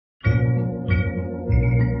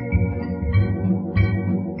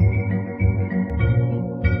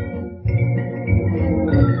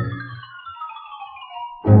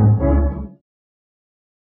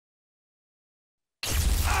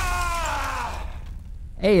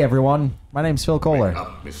Hey everyone, my name's Phil Kohler.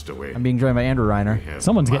 Up, Mr. Wayne. I'm being joined by Andrew Reiner.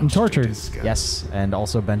 Someone's getting tortured. Yes, and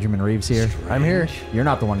also Benjamin Reeves here. I'm here. You're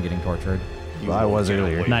not the one getting tortured. Well, I was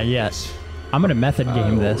earlier. Not yet. I'm gonna method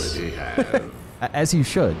game this. As you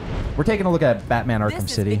should. We're taking a look at Batman Arkham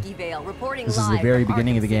City. This is the very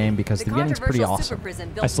beginning of the game because the beginning's pretty awesome.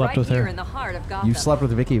 I slept with her. You slept with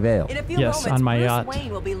Vicky Vale. Yes, on my yacht. I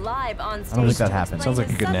don't think that happened. Sounds like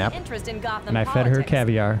a good nap. And I fed her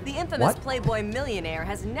caviar. What?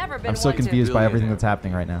 I'm so confused by everything that's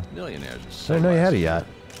happening right now. I didn't know you had a yacht.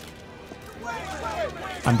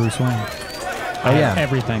 I'm Bruce Wayne. Oh yeah.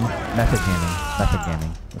 Everything. Method gaming. Method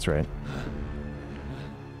gaming. That's right.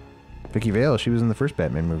 Vicky Vale, she was in the first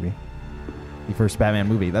Batman movie. The first Batman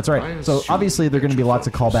movie. That's right. So obviously there are going to be lots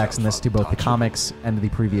of callbacks in this to both the comics and the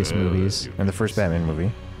previous movies. And the first Batman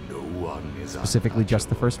movie. Specifically just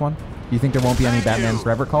the first one. Do you think there won't be any Batman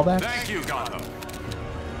Forever callbacks? Thank you, Gotham.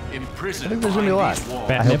 In prison, I think there's gonna be a lot.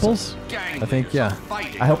 Bat nipples? I think, yeah.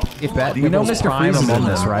 I hope if we know Mr. Freeze is in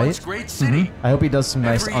this, right? Mm-hmm. I hope he does some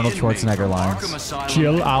nice Arnold Schwarzenegger lines.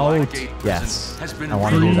 Chill out. Yes. I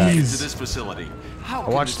want to do that. I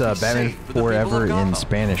watched Batman Forever in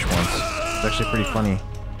Spanish once. It's actually pretty funny.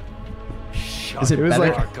 Is it was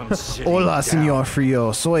better? like, Hola, Señor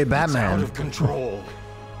Frio, soy Batman. Control.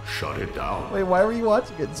 Shut it down. Wait, why were you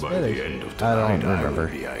watching it in Spanish? I don't remember.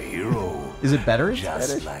 Be a hero. Is it better in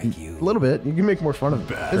Spanish? A little bit. You can make more fun of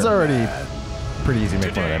it. It's already pretty easy to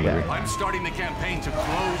make fun of that movie. I'm starting the campaign to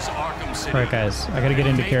close Arkham City. Alright guys, I gotta get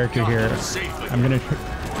into character here. I'm gonna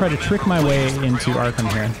try to trick my way into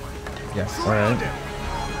Arkham here. Yes. Alright.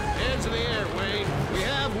 Hands in the air, Wayne. We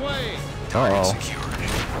have Wayne.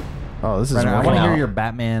 Uh-oh. Oh, this is Reiner, I working want to hear out. your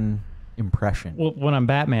Batman impression. Well, when I'm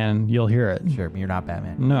Batman, you'll hear it. Sure, but you're not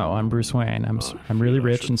Batman. No, I'm Bruce Wayne. I'm really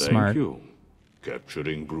rich and smart.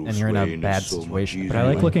 Capturing Bruce And you're in a Wayne bad is so much situation. But I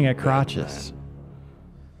like looking at crotches.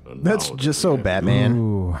 And That's now just that so we have Batman.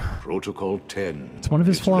 Ooh. Protocol 10. It's one of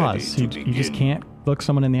his is flaws. ready to You just begin. can't look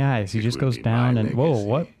someone in the eyes. He just goes down and whoa,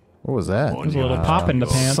 what? What was that? There's a little pop in the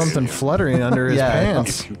pants. Something fluttering under his Yeah.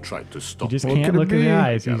 pants. If you tried to You stop just What can't could it look in the be?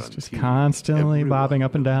 eyes. He's just constantly bobbing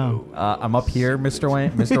up and down. I'm up here, Mr.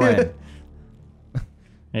 Wayne. Mr. Wayne.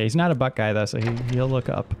 Yeah, he's not a butt guy though, so he'll look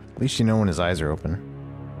up. At least you know when his eyes are open.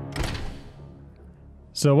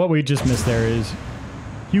 So what we just missed there is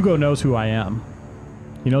Hugo knows who I am.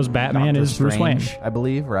 He knows Batman Dr. is Bruce Wayne. Strange, I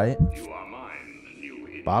believe, right?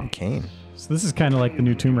 Bob Kane. So this is kind of like the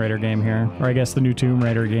new Tomb Raider game here. Or I guess the new Tomb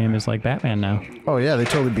Raider game is like Batman now. Oh yeah, they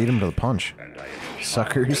totally beat him to the punch.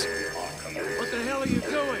 Suckers. What the hell are you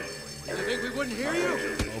doing? You think we wouldn't hear you?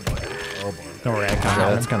 Don't worry, I Yeah, got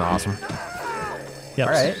that's kind of awesome. Yep.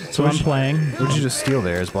 All right. So I'm playing. What did you just steal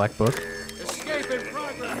there? His black book? Escape in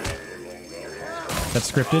progress. That's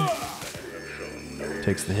scripted.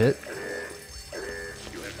 Takes the hit.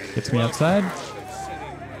 Gets me outside.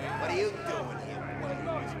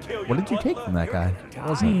 What did you take from that guy? What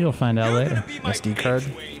was it? You'll find out later. SD card.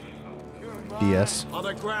 DS. On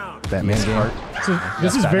the ground. Batman game. So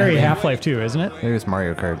this is very Half-Life 2, isn't it? Maybe it's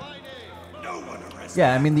Mario Kart.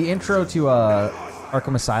 Yeah, I mean, the intro to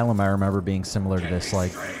Arkham Asylum, I remember being similar to this,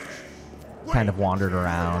 like, kind of wandered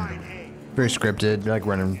around. Very scripted, like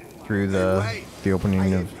running through the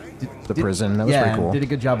opening of the prison. That was yeah, pretty cool. and did a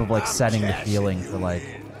good job of, like, setting the feeling for, like,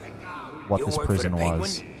 what this prison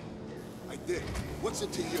was.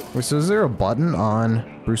 Wait, so is there a button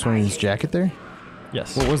on Bruce Wayne's jacket there?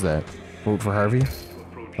 Yes. What was that? Vote for Harvey?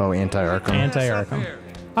 Oh, anti-Arkham. Anti-Arkham.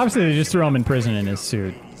 Obviously, they just threw him in prison in his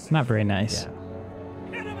suit. It's not very nice.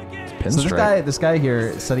 So this guy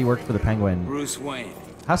here said he worked for the Penguin. Bruce Wayne.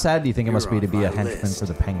 How sad do you think it must be to be a henchman for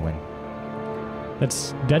the Penguin?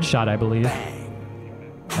 That's Deadshot, I believe.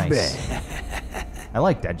 Nice. I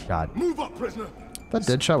like Deadshot. Move up, prisoner. That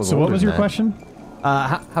Deadshot was So what older was than your that. question?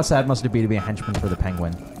 How sad must it be to be a henchman for the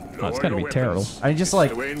Penguin? Oh, it's gotta be terrible. I mean, just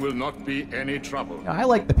like, Wayne will not be any trouble. I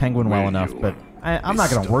like the Penguin well Will enough, you, but I'm not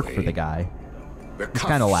going to Mr. work for Wayne? the guy. The It's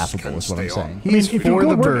kind of cuffs laughable can is what I'm stay on. saying. He's if you for go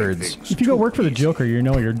the work- birds. If you go work for the Joker, you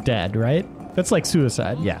know you're dead, right? That's like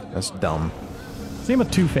suicide. Yeah, That's dumb. Same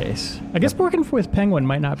with Two-Face. I guess working with Penguin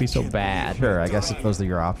might not be so bad. sure, I guess if those are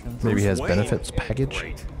your options. Maybe he has benefits package.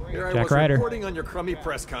 Here I Jack was Ryder. reporting on your crummy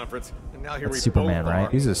press conference, and now here That's we Superman, both right?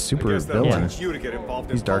 are. He's a super I guess that'll villain. teach you to get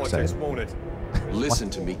involved He's in politics, Darkseid. won't it? Listen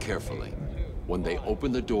to me carefully. When they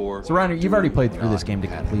open the door... So, Reiner, you've already played through do this game to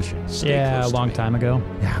not completion. panic. Stay Yeah, a close to long me. time ago.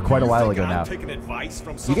 Yeah, quite a while Think ago I'm now. taking advice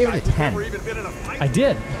from You some gave it guy a who's 10. never even been in a fight? I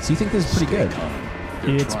did. So you think this is pretty good?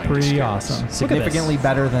 It's trying to pretty scare awesome. us. Look at Significantly this.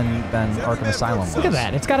 better than Arkham Asylum was. Look at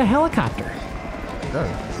that. It's got a helicopter.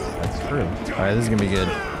 That's true. All right, this is gonna be good.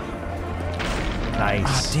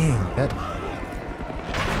 Nice. Dang, that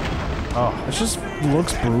Oh, it just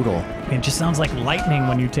looks brutal. It just sounds like lightning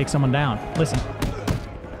when you take someone down. Listen.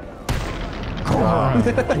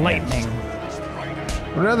 Lightning.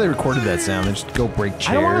 I wonder how they recorded that sound. They just go break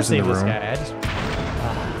I don't want to chairs in save the this room. guy. I just...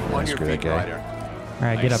 Yeah, screw that guy. All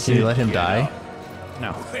right, get up, Did you dude. let him die?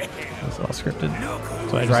 No. It's all scripted.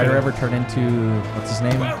 So I Does just Ryder had- ever turn into, what's his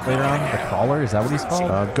name later on? The Crawler? Is that what he's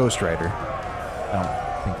called? Ghost Rider. I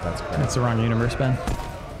don't think that's correct. That's the wrong universe, Ben.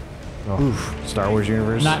 Oof. Star Wars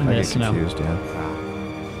universe? Not in I this, get no. confused, yeah.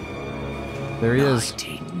 There he is.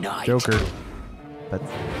 Joker. That's,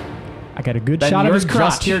 I got a good Ben, shot of you're his crotch.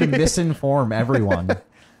 just here to misinform everyone.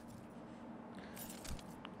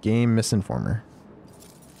 Game misinformer.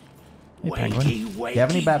 Hey, Penguin. Do you have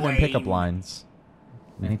any Batman pickup lines?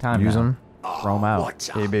 Anytime Use now. them. Throw them out.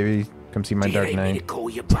 Hey, baby, come see my Dark Knight.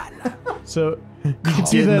 So you can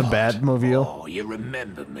see Get in that the Batmobile. Oh, you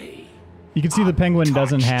remember me. you can see the Penguin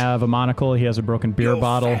doesn't have a monocle. He has a broken beer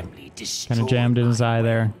bottle, kind of jammed in his eye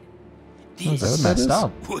there. That's messed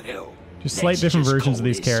up. Well, Just slight different versions of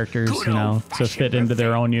these characters, you know, to fit into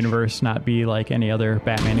their own universe, not be like any other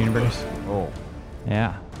Batman universe. Oh.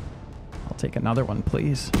 Yeah. I'll take another one,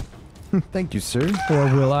 please. Thank you, sir. Or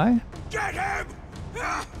will I?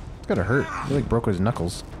 It's gotta hurt. He like broke his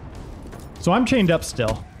knuckles. So I'm chained up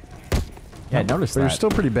still. Yeah, I noticed But that. you're still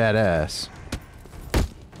pretty badass.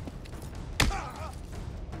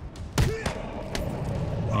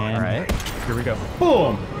 And Alright. here we go.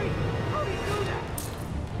 Boom!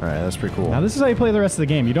 Alright, that's pretty cool. Now this is how you play the rest of the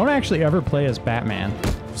game. You don't actually ever play as Batman.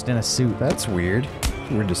 Just in a suit. That's weird.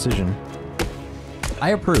 Weird decision. I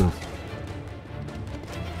approve.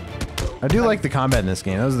 I do like the combat in this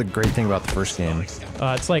game. That was the great thing about the first game.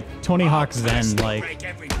 It's like Tony Hawk's Zen, like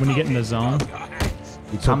when you get in the zone.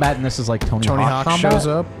 The combat in this is like Tony Hawk combat? shows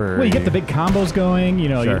up, or Well, you get the big combos going, you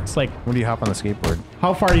know, Sure. it's like, when do you hop on the skateboard?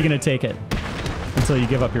 how far are you going to take it until you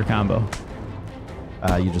give up your combo?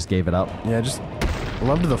 You just gave it up. Yeah, just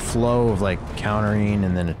loved the flow of like countering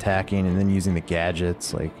and then attacking and then using the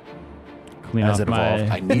gadgets. Like, Clean As off it evolved.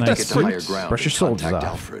 my I need to nice get to suit. higher ground. Brush your and shoulders contact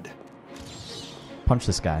off. Alfred. Punch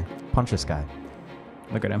this guy. Punch this guy.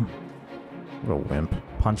 Look at him. what a wimp.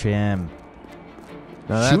 Punch him.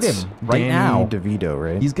 No, Shoot that's him right Danny now. DeVito,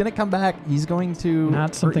 right? He's gonna come back. He's going to Not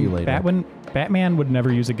hurt something you later. Batman would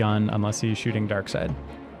never use a gun unless he's shooting Darkseid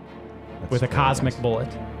That's with a true, cosmic yes. bullet.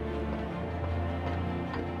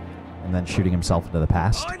 And then shooting himself into the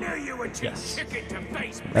past. I knew you were too chicken to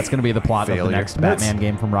face me. That's gonna be the plot of the Failure. next That's- Batman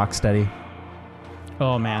game from Rocksteady.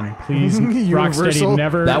 Oh man, please, Universal? Rocksteady,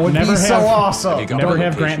 never, That would never be have, so awesome. You got never my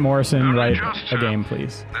have Grant location? Morrison write a game,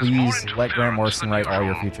 please. Please let Grant Morrison write all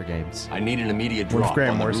your future games. I need an immediate What drop if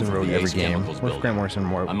Grant on the Morrison roof of wrote the every Ace game? Chemicals What if building. Grant Morrison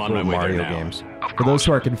I'm on my wrote way there Mario now. games? For those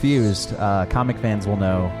who are confused, comic fans will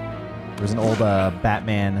know there's an old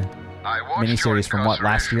Batman miniseries from what,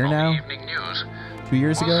 last year now? 2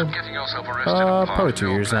 years ago? Probably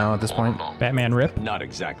 2 years now at this point. Batman Rip. Not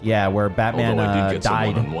exactly. Yeah, where Batman Although I did get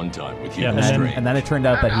died. someone on one time with you Yeah, on and the then- street. And then it turned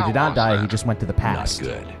out that he did not die, he just went to the Not past.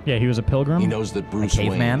 good. Yeah, he was a pilgrim. He knows that A Bruce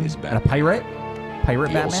Wayne caveman is and a Batman. pirate?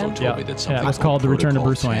 Pirate He also Batman? told Yeah. me that Yeah, something it was called The Return of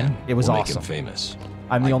Bruce Protocol Wayne. 10 It was will awesome. Make him famous.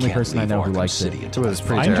 I'm the only can't person I leave know who Arkham liked City it. until It was I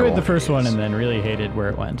pretty I enjoyed terrible. the first one and then really hated where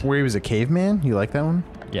it went. Where he was a caveman? You like that one?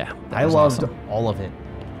 Yeah, that I was loved awesome. all of it.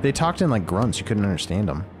 They talked in like grunts. You couldn't understand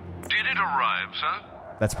them. Did it arrive, sir?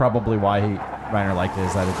 That's probably why Reiner liked it,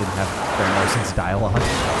 is that it didn't have Grant Morrison's dialogue.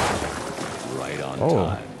 Right on Oh,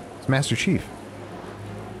 time. it's Master Chief.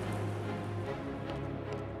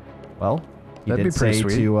 Well, he That'd did be pretty say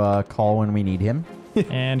sweet. to call when we need him,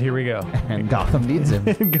 And here we go. and Gotham needs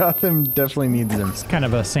him. Gotham definitely needs him. It's kind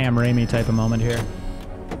of a Sam Raimi type of moment here.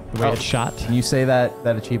 The way it's shot. Can you say that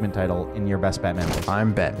achievement title in your best Batman voice?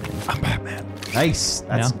 I'm Batman. I'm Batman. Nice.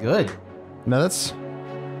 That's Yeah. good. No, that's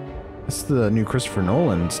the new Christopher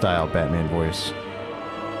Nolan style Batman voice.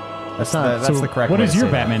 That's not. That's the correct What way is to your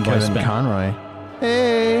say that. Batman voice, Kevin Ben? Conroy.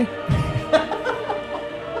 Hey.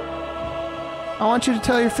 I want you to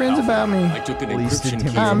tell your friends about me. I took an Least encryption key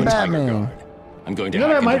intimidating. from I'm the Tiger Batman. Guard. I'm going to You know,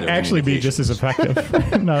 hack that into might their actually be just as communications.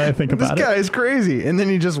 effective now that I think This about guy it. is crazy, and then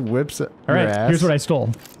he just whips it. All right, here's what I stole.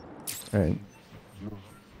 All right.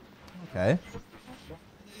 Okay.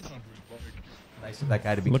 Nice of that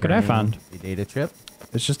guy to be Look what I carrying found. a data chip.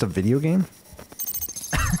 It's just a video game.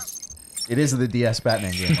 It is the DS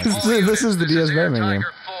Batman game. This is the DS Batman game.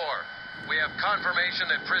 Tiger 4. We have confirmation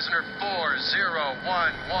that prisoner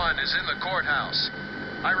 4011 is in the courthouse.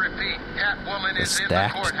 I repeat, Catwoman is in the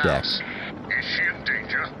stacked courthouse. deck. Is she in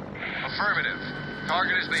danger? Affirmative.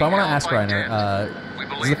 Target is being So I want to held ask by Reiner, Dent. We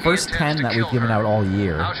this is believe the he first intends 10 to that we've kill given her. out all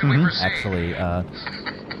year. How should we proceed? Actually,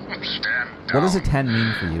 Stand what does a down. 10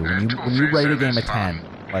 mean for you? When you rate a game a 10,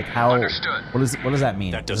 Like how? Understood. What does that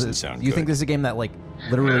mean? That doesn't sound Do you think good. this is a game that like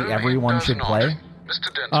literally everyone should play?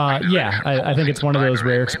 Yeah, I think it's one of those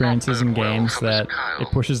rare experiences in games that it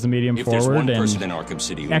pushes the medium If there's forward one and person in Arkham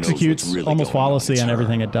City who executes knows what's really almost going flawlessly it's on her.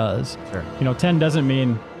 everything it does. Sure. You know, 10 doesn't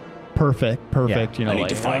mean perfect. You know, I need like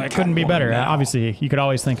to find it couldn't be Catwoman better. now. Obviously, you could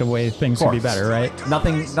always think of ways things could be better, right?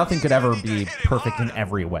 Nothing could ever be perfect in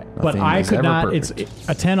every way. But Nothing I is could ever not. perfect.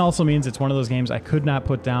 A 10 also means it's one of those games I could not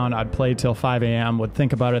put down. I'd play till 5 a.m. Would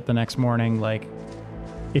think about it the next morning. Like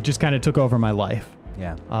it just kind of took over my life.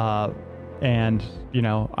 Yeah. And you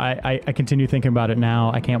know, I continue thinking about it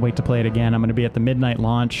now. I can't wait to play it again. I'm going to be at the midnight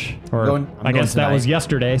launch, or I'm I guess going that was tonight.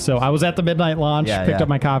 yesterday. So I was at the midnight launch, picked up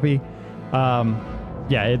my copy.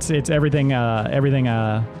 Yeah, it's everything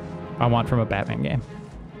I want from a Batman game.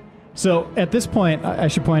 So at this point, I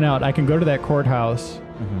should point out I can go to that courthouse,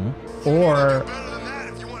 or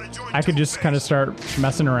I could just kind of start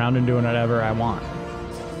messing around and doing whatever I want.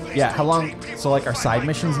 Yeah. How long? So like our side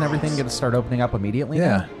missions and everything going to start opening up immediately?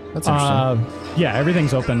 Yeah, that's interesting. Yeah,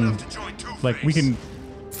 everything's open. Like we can.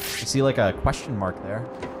 You see like a question mark there.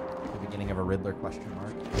 The beginning of a Riddler question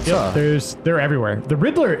mark. Yep, they're everywhere. The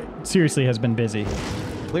Riddler seriously has been busy.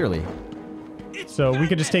 Clearly. So we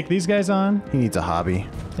could just take these guys on. He needs a hobby.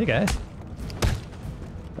 Hey guys.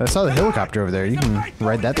 I saw the helicopter over there. You can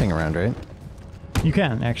ride that thing around, right? You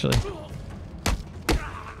can actually.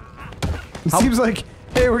 It seems like,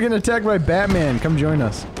 hey, we're getting attacked by Batman. Come join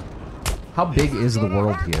us. How big is the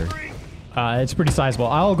world here? It's pretty sizable.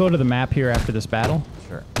 I'll go to the map here after this battle.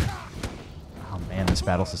 Sure. Oh man, this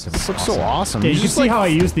battle system This looks so awesome. Yeah, you He's can just see like, how I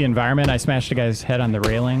used the environment. I smashed a guy's head on the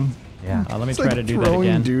railing. Yeah. Let me it's try like to do that throwing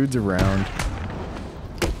again. dudes around.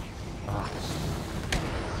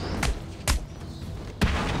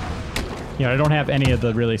 You know, I don't have any of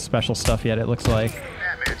the really special stuff yet, it looks like.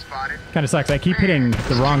 Kind of sucks. I keep hitting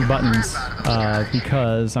the wrong buttons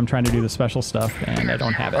because I'm trying to do the special stuff and I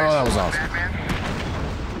don't have it. Oh, that was awesome.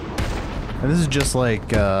 And this is just like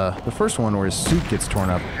the first one where his suit gets torn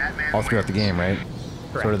up all throughout the game, right?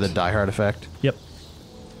 Correct. Sort of the Die Hard effect. Yep.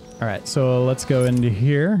 All right, so let's go into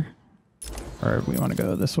here. Or we want to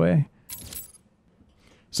go this way.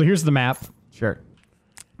 So here's the map. Sure.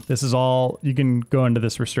 This is all, you can go into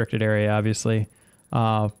this restricted area, obviously.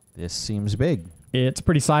 This seems big. It's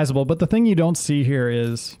pretty sizable, but the thing you don't see here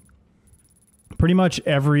is pretty much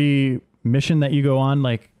every mission that you go on,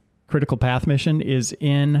 like critical path mission, is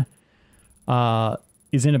in a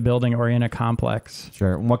building or in a complex.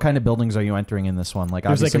 Sure. And what kind of buildings are you entering in this one? Like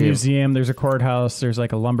There's like a obviously- museum, there's a courthouse, there's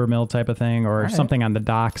like a lumber mill type of thing, or right. something on the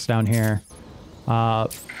docks down here. What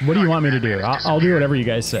do you want me to do? I'll do whatever you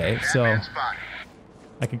guys say. So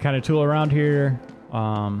I can kind of tool around here.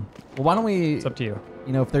 Well, why don't we? It's up to you.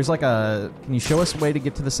 You know, if there's like a, can you show us a way to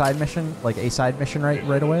get to the side mission, like a side mission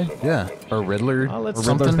right away? Yeah. Or Riddler. let's- Or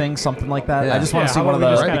Something? Riddler thing, something like that. Yeah. I just want Yeah, to see how one of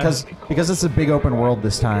about we those just because it's a big open world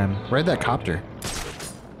this time. Ride that copter.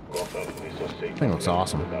 Thing looks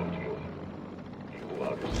awesome.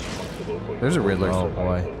 There's a Riddler. Oh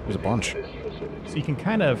boy. There's a bunch. So you can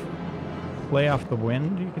kind of play off the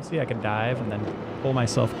wind. You can see I can dive and then pull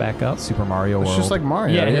myself back up. Super Mario It's World. just like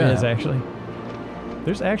Mario. Yeah, it is actually.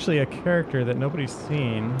 There's actually a character that nobody's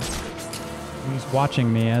seen. He's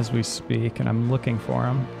watching me as we speak, and I'm looking for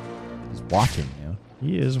him. He's watching you.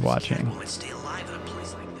 He is watching.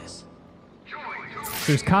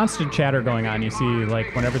 There's constant chatter going on. You see,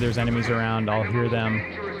 like, whenever there's enemies around, I'll hear them.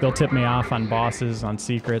 They'll tip me off on bosses, on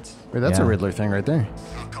secrets. Wait, that's a Yeah. Riddler thing right there.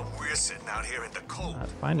 Not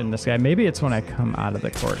finding this guy. Maybe it's when I come out of the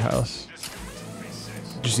courthouse.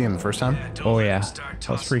 Did you see him the first time? Oh, yeah.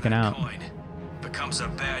 I was freaking out. Becomes so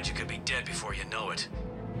bad you could be dead before you know it.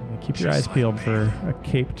 Keep your eyes peeled for a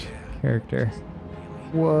caped character.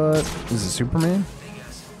 What? Is it Superman?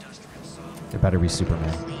 It better be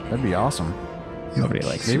Superman. That'd be awesome. Nobody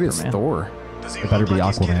likes Maybe Superman. it's Thor. It better be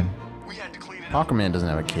Aquaman. Aquaman doesn't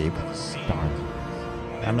have a cape. Darn.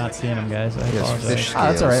 I'm not seeing him, guys. I He has apologize. fish Ah,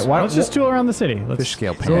 that's all right. scales. Why Let's don't just tool around the city. Let's Fish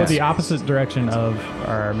scale go pants. the opposite direction of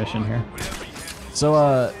our mission here.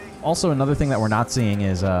 So, also another thing that we're not seeing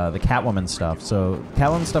is the Catwoman stuff. So,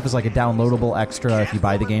 Catwoman stuff is like a downloadable extra if you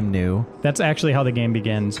buy the game new. That's actually how the game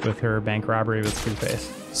begins, with her bank robbery with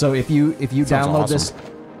Two-Face. So if you download awesome.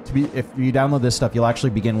 if you download this stuff, you'll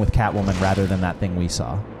actually begin with Catwoman rather than that thing we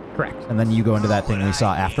saw, Correct. and then you go into that thing we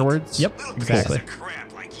saw afterwards. Yep, exactly.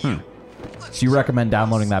 So you recommend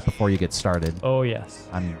downloading that before you get started. Oh, yes.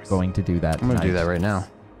 I'm going to do that. I'm gonna do tonight. that right now.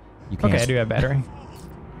 You can't. Okay, I do have battery.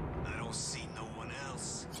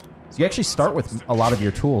 So you actually start with a lot of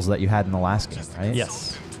your tools that you had in the last game, right?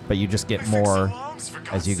 Yes. But you just get more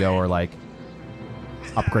as you go, or like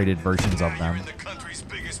upgraded versions of them.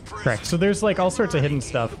 Correct. So there's like all sorts of hidden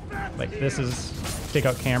stuff. Like this is take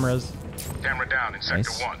out cameras. Camera down in sector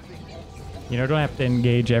Nice. 1. You know, don't have to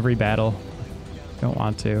engage every battle. Don't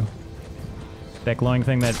want to. That glowing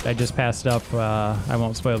thing that I just passed up, I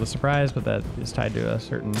won't spoil the surprise, but that is tied to a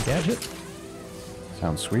certain gadget.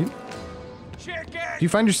 Sounds sweet. Do you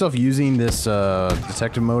find yourself using this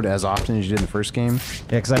detective mode as often as you did in the first game?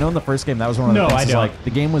 Yeah, because I know in the first game that was one of the No, things. I is, don't. Like, the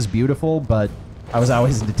game was beautiful, but I was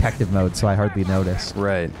always in detective mode, so I hardly noticed.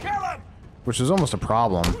 Right. Which is almost a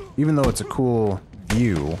problem. Even though it's a cool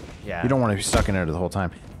view, Yeah. you don't want to be stuck in it the whole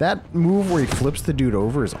time. That move where he flips the dude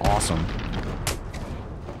over is awesome.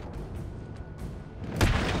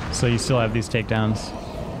 So you still have these takedowns.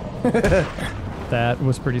 That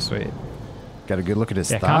was pretty sweet. Got a good look at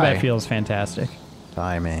his Yeah, thigh. combat feels fantastic.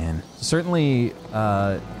 Thigh, man. Certainly,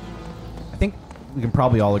 I think we can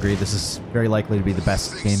probably all agree this is very likely to be the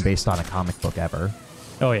best game based on a comic book ever.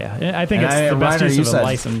 Oh yeah, I think And it's the best Reiner, use you of said, a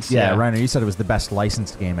license. Yeah, Reiner, you said it was the best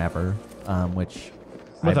licensed game ever, which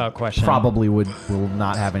Without I question. probably will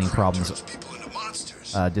not have any problems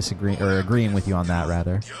disagreeing or agreeing with you on that.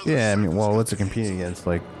 Rather, Yeah, I mean, well, what's it competing against?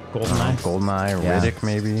 Like, GoldenEye? GoldenEye or Yeah. Riddick,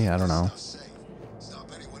 maybe? I don't know.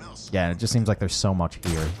 yeah, it just seems like there's so much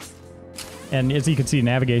here. And as you can see,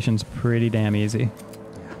 navigation's pretty damn easy.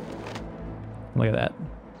 Look at that.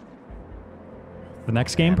 The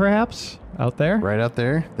next game, perhaps, out there. Right out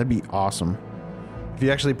there? That'd be awesome. If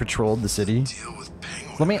you actually patrolled the city.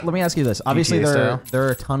 Let me ask you this. Obviously, GTA there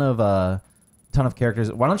are a ton of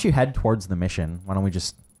characters. Why don't you head towards the mission? Why don't we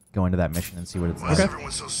just go into that mission and see what it's like? Okay.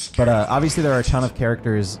 But obviously, there are a ton of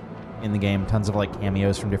characters in the game. Tons of like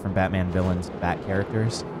cameos from different Batman villains, Bat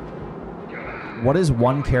characters. What is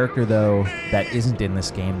one character though that isn't in this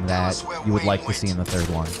game that you would like to see in the third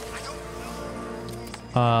one?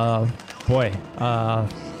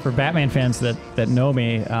 For Batman fans that know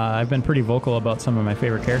me, I've been pretty vocal about some of my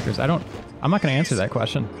favorite characters. I'm not going to answer that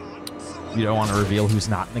question. You don't want to reveal who's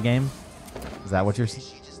not in the game? Is that what you're?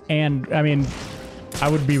 And I mean, I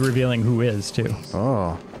would be revealing who is too.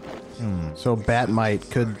 Oh. So Batmite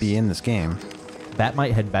could be in this game.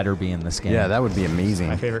 Batmite had better be in this game. Yeah, that would be amazing.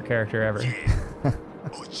 My favorite character ever.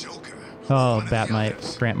 Oh,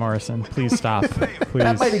 Batmite, Grant Morrison, please stop, please.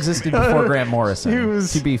 Batmite existed before Grant Morrison. He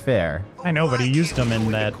was- To be fair, I know, but he used him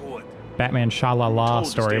in that Batman Sha-La-La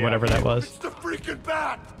story, whatever that was. It's the freaking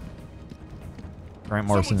bat! Grant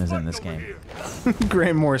Morrison is in this game.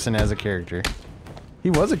 Grant Morrison as a character. He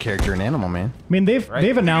was a character in Animal Man. I mean, they've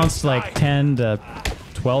announced like 10 to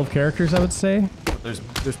 12 characters, I would say. There's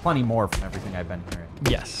plenty more from everything I've been hearing.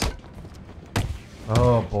 Yes.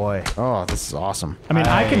 Oh boy. Oh, this is awesome. I mean,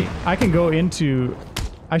 I can go into.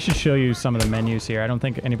 I should show you some of the menus here. I don't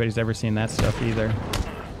think anybody's ever seen that stuff either.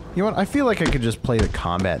 You know what? I feel like I could just play the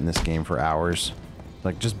combat in this game for hours.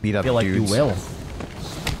 Like, just beat up I feel like dudes. you will.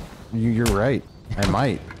 You're right. I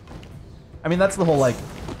might. I mean, that's the whole like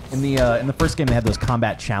in the first game they had those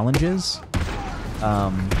combat challenges,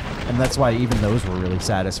 and that's why even those were really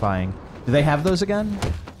satisfying. Do they have those again?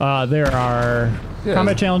 There are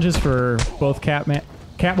combat challenges for both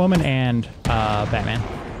Catwoman and Batman.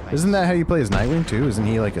 Isn't that how you play as Nightwing, too? Isn't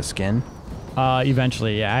he like a skin?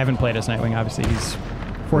 Eventually, yeah. I haven't played as Nightwing, obviously. He's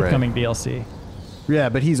forthcoming DLC. Yeah,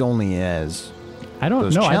 but he's only as... I don't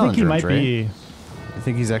those know. I think he challenge might rooms, be... You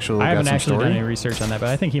think he's actually I got haven't some actually story? done any research on that, but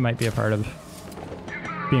I think he might be a part of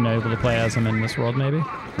being able to play as him in this world, maybe.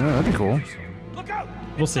 Oh, that'd be cool.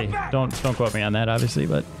 We'll see. Don't quote me on that, obviously,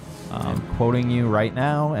 but... I'm quoting you right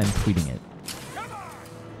now and tweeting it.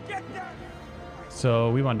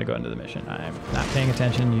 So we wanted to go into the mission. I'm not paying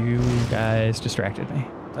attention. You guys distracted me.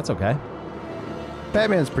 That's okay.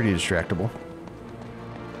 Batman's pretty distractible.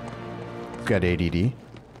 He's got ADD. All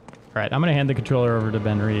right, I'm going to hand the controller over to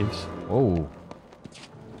Ben Reeves. Whoa.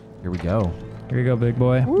 Here we go. Here you go, big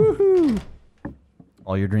boy. Woohoo!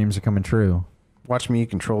 All your dreams are coming true. Watch me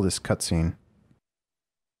control this cutscene.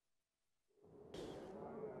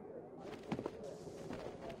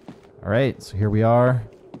 All right, so here we are.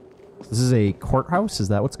 This is a courthouse. Is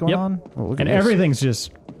that what's going on? Oh, look at And this. everything's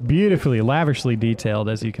just beautifully, lavishly detailed,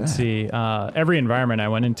 as you can see. Every environment I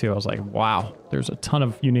went into, I was like, wow, there's a ton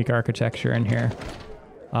of unique architecture in here.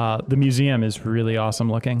 The museum is really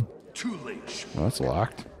awesome looking. Oh, that's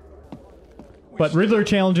locked. But Riddler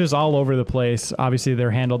challenges all over the place. Obviously, they're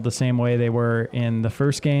handled the same way they were in the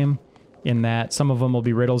first game, in that some of them will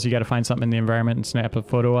be riddles. You got to find something in the environment and snap a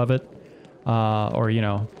photo of it. Or, you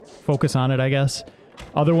know, focus on it, I guess.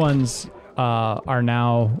 Other ones are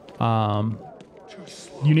now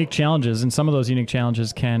unique challenges, and some of those unique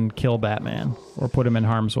challenges can kill Batman or put him in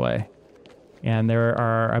harm's way. And there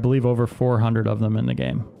are, I believe, over 400 of them in the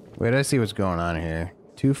game. Wait, I see what's going on here.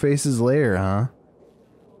 Two-Face's lair, huh?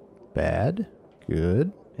 Bad.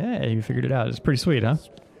 Good. Yeah, you figured it out. It's pretty sweet, huh?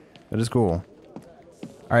 That is cool.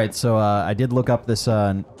 All right, so I did look up this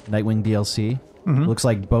Nightwing DLC. Looks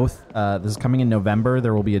like both. This is coming in November.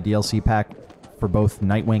 There will be a DLC pack for both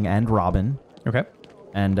Nightwing and Robin. Okay.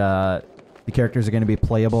 And the characters are going to be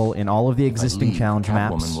playable in all of the existing challenge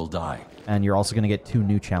maps. Catwoman will die. And you're also going to get 2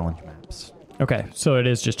 new challenge maps. Okay, so it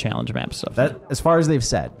is just challenge map stuff. That, as far as they've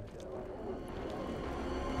said.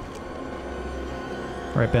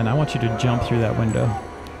 All right, Ben, I want you to jump through that window.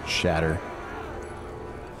 Shatter.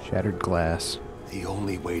 Shattered glass. The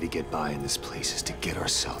only way to get by in this place is to get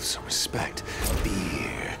ourselves some respect.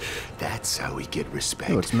 Fear. That's how we get respect.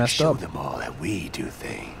 It looks messed Show up. them all that we do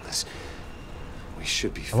things. We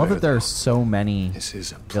should be I love fair, that there are though. so many This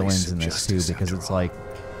is a place villains of in this too, justice, because after it's all. like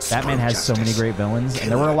Batman Strong has so many justice. great villains,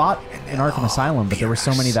 and there were a lot in Arkham Asylum, but there were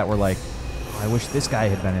so many that were like, I wish this guy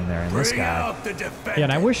had been in there, and this guy. Yeah,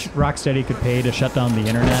 and I wish Rocksteady could pay to shut down the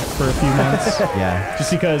internet for a few months. Yeah.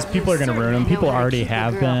 Just because people are going to ruin them. People already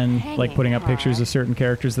have been like putting up pictures of certain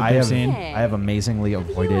characters that they've seen. I have amazingly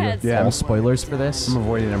avoided Yeah. all spoilers for this. I'm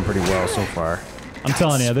avoiding them pretty well so far. I'm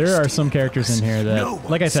telling you, there are some characters in here that,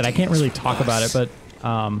 like I said, I can't really talk about it, but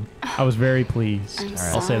I was very pleased.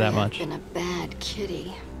 I'll say that much. I've been a bad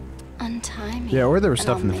kitty. Untie me. Yeah, or there was and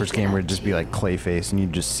stuff I'll in the make first it game up where it'd just to be you. like Clayface and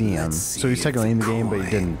you'd just see him. So he's technically in the game, but you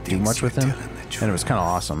didn't do much with him. And it was kind of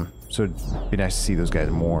awesome. So it'd be nice to see those guys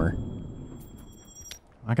more.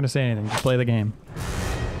 I'm not going to say anything. Just play the game.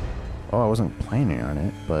 Oh, I wasn't planning on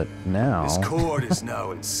it, but now... This court is now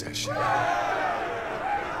in session.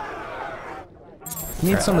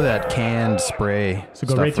 You need some of that canned spray So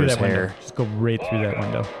go stuff right for through his that window. hair. Just go right through that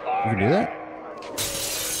window. You can do that?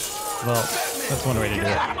 Well, that's one way to do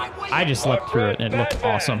it. I just slept through it and it looked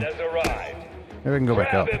awesome. Maybe I can go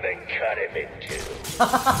back up.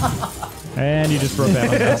 And you just broke that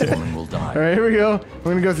one. That's it. Catwoman will die. All right, here we go. We're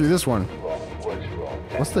going to go through this one.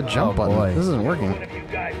 What's the jump button? boy. This isn't working.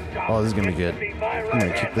 Oh, this is going to be good. I'm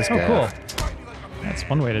going to kick this guy Oh, cool. off. That's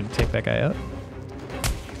one way to take that guy out.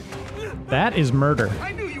 That is murder.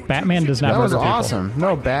 Batman does not That was murder people. awesome.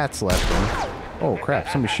 No bats left in. Oh, crap.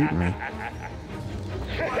 Somebody's shooting me.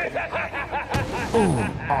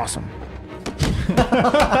 Oh, awesome.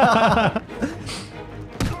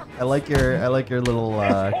 I like your little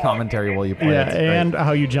commentary while you play. Yeah, It's great. and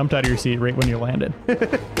how you jumped out of your seat right when you landed.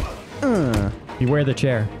 Beware the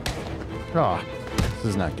chair. Oh, this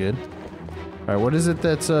is not good. All right, what is it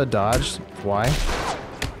that's dodged? Why?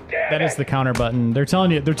 That is the counter button. They're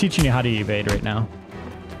telling you, they're teaching you how to evade right now.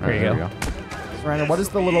 There you go. Reiner, what is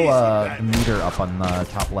the little meter up on the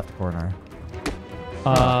top left corner?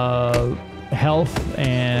 Health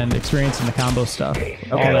and experience in the combo stuff.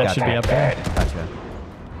 All that gotcha. should be up there. Gotcha.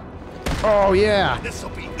 Oh, yeah.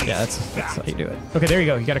 Yeah, that's how you do it. Okay, there you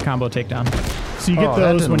go. You got a combo takedown. So you get Oh, that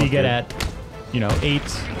those didn't when you look get good. at, 8.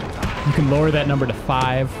 You can lower that number to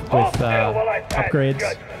 5 with upgrades.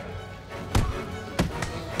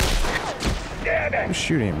 Who's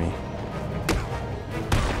shooting at me?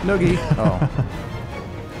 Noogie. Oh.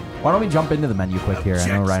 Why don't we jump into the menu quick here? I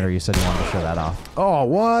know, Reiner, you said you wanted to show that off. Oh,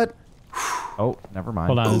 what? Oh, never mind.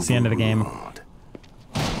 Hold on, it's the end of the game.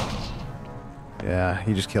 Yeah,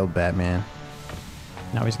 he just killed Batman.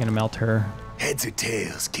 Now he's going to melt her. Heads or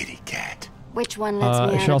tails, kitty cat? Which one lets me I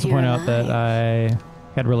out should of also here point out alive? that I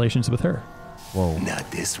had relations with her Whoa. Not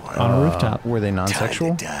this one. on a rooftop. Were they Time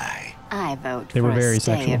non-sexual? to die. I vote They for were very a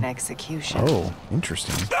stay sexual. of execution. Oh,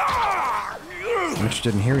 interesting. I'm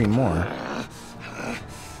interested in hearing more.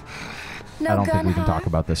 No I don't think gun we can talk harm?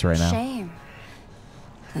 about this right now. Shame.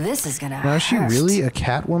 This is gonna Now, is she hurt. really a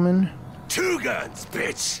Catwoman? 2 guns,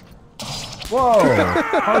 bitch. Whoa!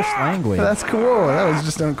 Harsh language. That's cool. That was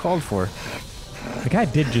just uncalled for. The guy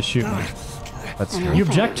did just shoot me. That's And true. I You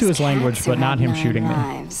thought object it to was his language, cats but who not had him 9 shooting me.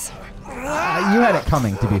 lives. You had it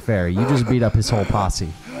coming, to be fair. You just beat up his whole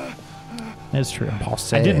posse. It's true.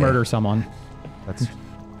 Posse. I did murder someone. That's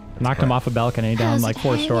Knocked him off a balcony down How's like it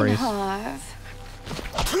 4 hanging, stories. Harv?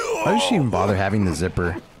 Why did she even bother having the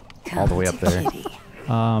zipper all the way up there? Kitty.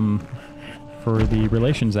 For the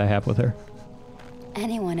relations I have with her.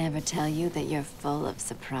 Anyone ever tell you that you're full of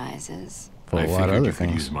surprises? For I a lot of figured other you could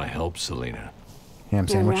things. use my help, Selena. Ham You're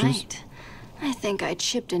sandwiches. right. I think I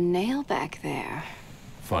chipped a nail back there.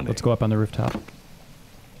 Funny. Let's go up on the rooftop.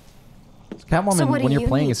 Catwoman, So what do when you're you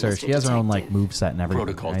playing need, as her, Mr. she has her own like Detective? move set and everything.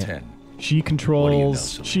 Protocol right? 10. She What do you know, controls.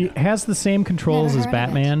 Selena? She has the same controls Never as heard of it.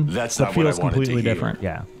 Batman, That's but not what I feels wanted to completely hear. different.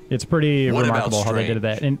 Yeah. It's pretty What about remarkable how they Strange? did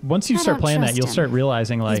that. And once you I start don't playing that, trust you'll him. start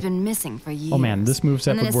realizing He's like, been missing for years. oh man, this moveset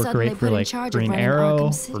And then would is work suddenly great for put in like charge of Green running Arrow, Arkham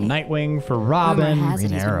for City. Nightwing, for Rumor Robin. has it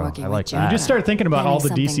Green he's been Arrow. working I with like Jack. You just start thinking about all the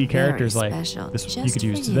Planning DC something characters. very Like special this, you just could for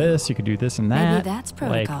use you. this, you could do this and Maybe that. that's Like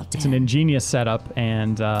Protocol it's an 10. ingenious setup,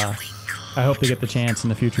 and I hope they get the chance in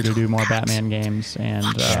the future to do more Batman games and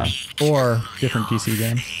or different DC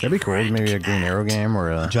games. That'd be cool. Maybe a Green Arrow game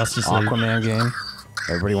or a Justice League. Aquaman game.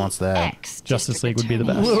 Everybody wants that. Justice League would be the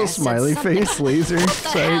best. Little smiley face laser hell?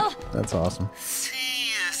 sight. That's awesome.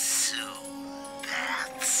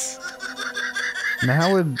 Now,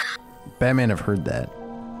 how would Batman have heard that?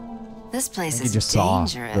 This place He is just saw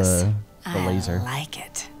dangerous. the laser. I like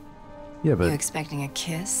it. Yeah, You but expecting a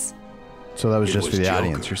kiss? so that was It just was for the Joker.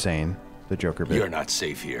 audience. You're saying the Joker bit. You're not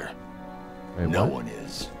safe here. Wait, No what? one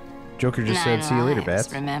is. Joker just said, "See you later,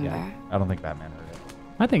 Bats." Remember? Yeah, I don't think Batman heard it.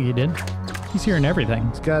 I think he did. He's hearing everything.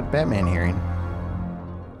 He's got Batman hearing.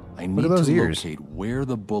 I need at those to ears. locate where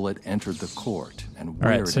the bullet entered the court and All where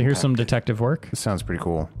right, it so here's some impacted. detective work. This sounds pretty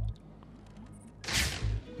cool.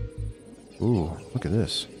 Ooh, look at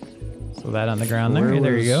this. So that on the ground there. Where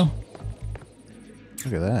There you was- go.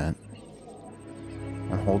 Look at that.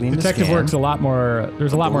 I'm holding Detective the work's a lot more.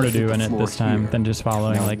 There's a lot more to do in it Floor this time here. than just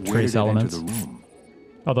following Now, like where trace did it enter elements. the room?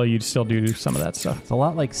 Although you'd still do some of that stuff. It's a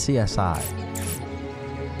lot like CSI.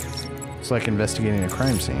 It's like investigating a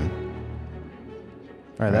crime scene.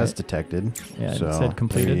 All right, that's detected. Yeah, so it said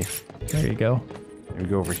completed. There you go. Maybe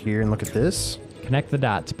go over here and look at this. Connect the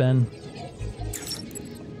dots, Ben.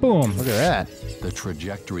 Boom. Look at that. The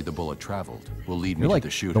trajectory the bullet traveled will lead me You're to like the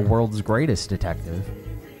shooter. the world's greatest detective.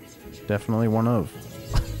 Definitely one of.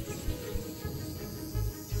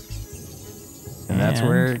 And that's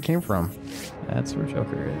where it came from. That's where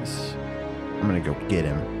Joker is. I'm gonna go get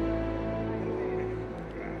him.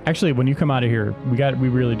 Actually, when you come out of here, we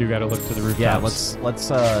really do got to look to the rooftops. Yeah, let's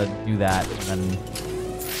do that and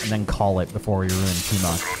then call it before we ruin too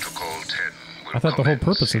much. I thought the whole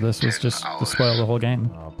purpose of this was just to spoil the whole game.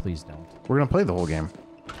 Oh, please don't. We're gonna play the whole game.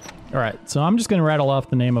 All right, so I'm just gonna rattle off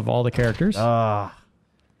the name of all the characters. Reiner.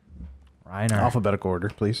 Alphabetical order,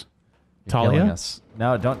 please. You're killing Talia? us.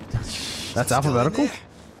 No, don't. That's alphabetical?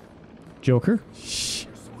 Joker.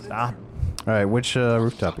 Stop. All right, which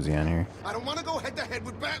rooftop is he on here? I don't want to go head to head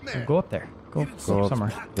with Batman. Go up there. Go Go up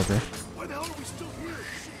somewhere. Go there. Why the hell are we still here?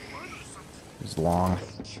 It's long.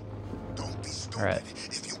 Don't be stupid. All right.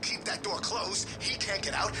 If you keep that door closed, he can't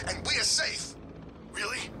get out, and we're safe.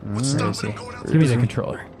 Really? Where is he? Give me the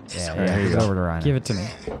controller. Yeah, There you give it go. over to Reiner. Give it to me.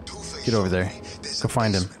 Get over there. Go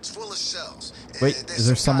find him. Wait, is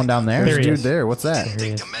there someone down there? There's There a he dude is. there. What's that? There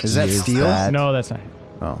he is. Is that Is steel? that- No, that's not.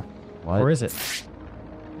 Oh. What? Or is it?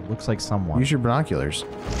 It looks like someone. Use your binoculars.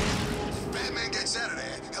 Batman gets out of there,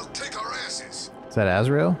 he'll kick our asses. Is that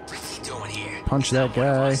Azrael? What's he doing here? Punch that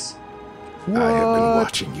guy. I have been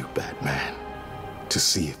watching you, Batman, to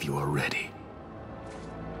see if you are ready.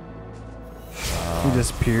 He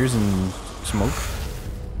disappears in smoke.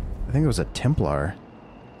 I think it was a Templar.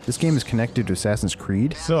 This game is connected to Assassin's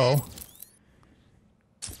Creed. So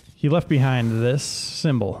he left behind this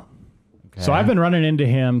symbol. Okay. So I've been running into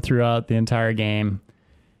him throughout the entire game.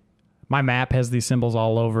 My map has these symbols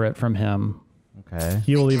all over it from him. Okay.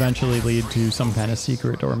 He will eventually lead to some kind of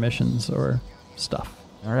secret or missions or stuff.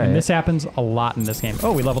 All right. And this happens a lot in this game.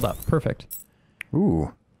 Oh, we leveled up. Perfect.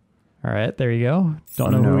 Ooh. All right, there you go.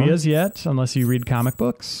 Don't know who he Unknown. is yet, unless you read comic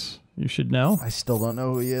books. You should know. I still don't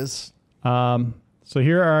know who he is. So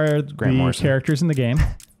here are Grant the Morrison. characters in the game.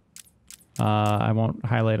 I won't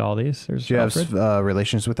highlight all these. There's Do you have Alfred.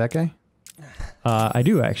 relations with that guy? I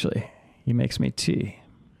do, actually. He makes me tea.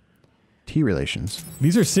 T relations.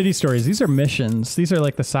 These are city stories. These are missions. These are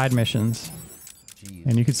like the side missions. Jeez.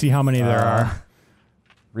 And you can see how many there are.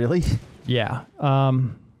 Really? Yeah.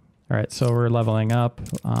 All right, so we're leveling up.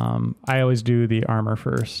 I always do the armor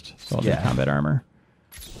first. So I'll do combat armor.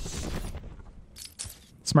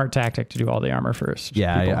 Smart tactic to do all the armor first.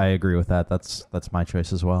 Yeah, people. I agree with that. That's my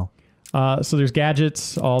choice as well. So there's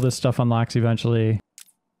gadgets. All this stuff unlocks eventually.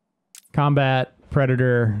 Combat,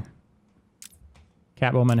 Predator.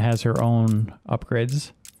 Catwoman has her own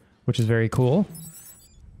upgrades, which is very cool.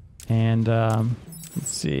 And let's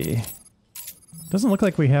see. Doesn't look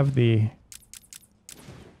like we have the...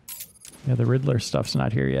 Yeah, the Riddler stuff's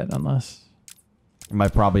not here yet, unless... You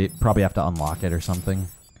might probably have to unlock it or something.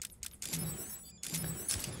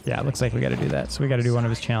 Yeah, it looks like we got to do that. So we got to do one of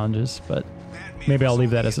his challenges, but maybe I'll leave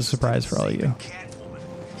that as a surprise for all of you.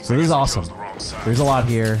 So this is awesome. There's a lot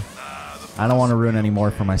here. I don't want to ruin any more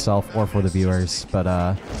for myself or for the viewers, but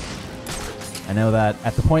I know that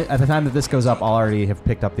at the time that this goes up, I'll already have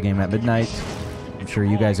picked up the game at midnight. I'm sure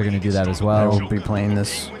you guys are going to do that as I well. will be playing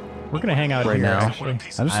this We're gonna hang out right here, now. actually.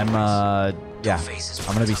 I'm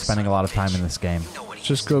gonna be spending a lot of time in this game.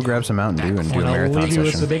 Just go grab some Mountain Dew and do a And I'll marathon leave you with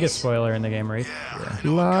the session. biggest spoiler in the game, right?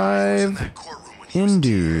 Live in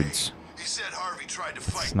dudes.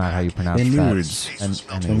 That's not how you pronounce In that. nudes. Enudes. In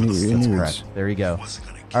That's nudes. correct. There you go.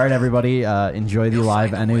 All right, everybody. Enjoy the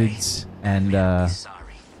live enudes, and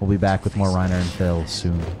we'll be back with more Reiner and Phil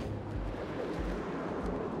soon.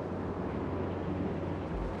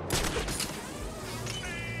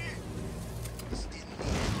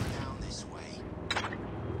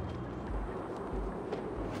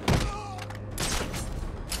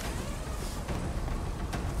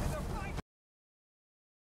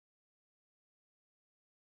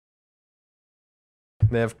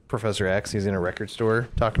 They have Professor X. He's in a record store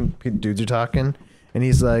talking. Dudes are talking, and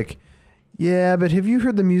he's like, "Yeah, but have you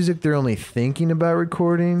heard the music they're only thinking about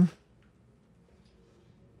recording?"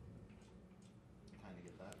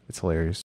 It's hilarious.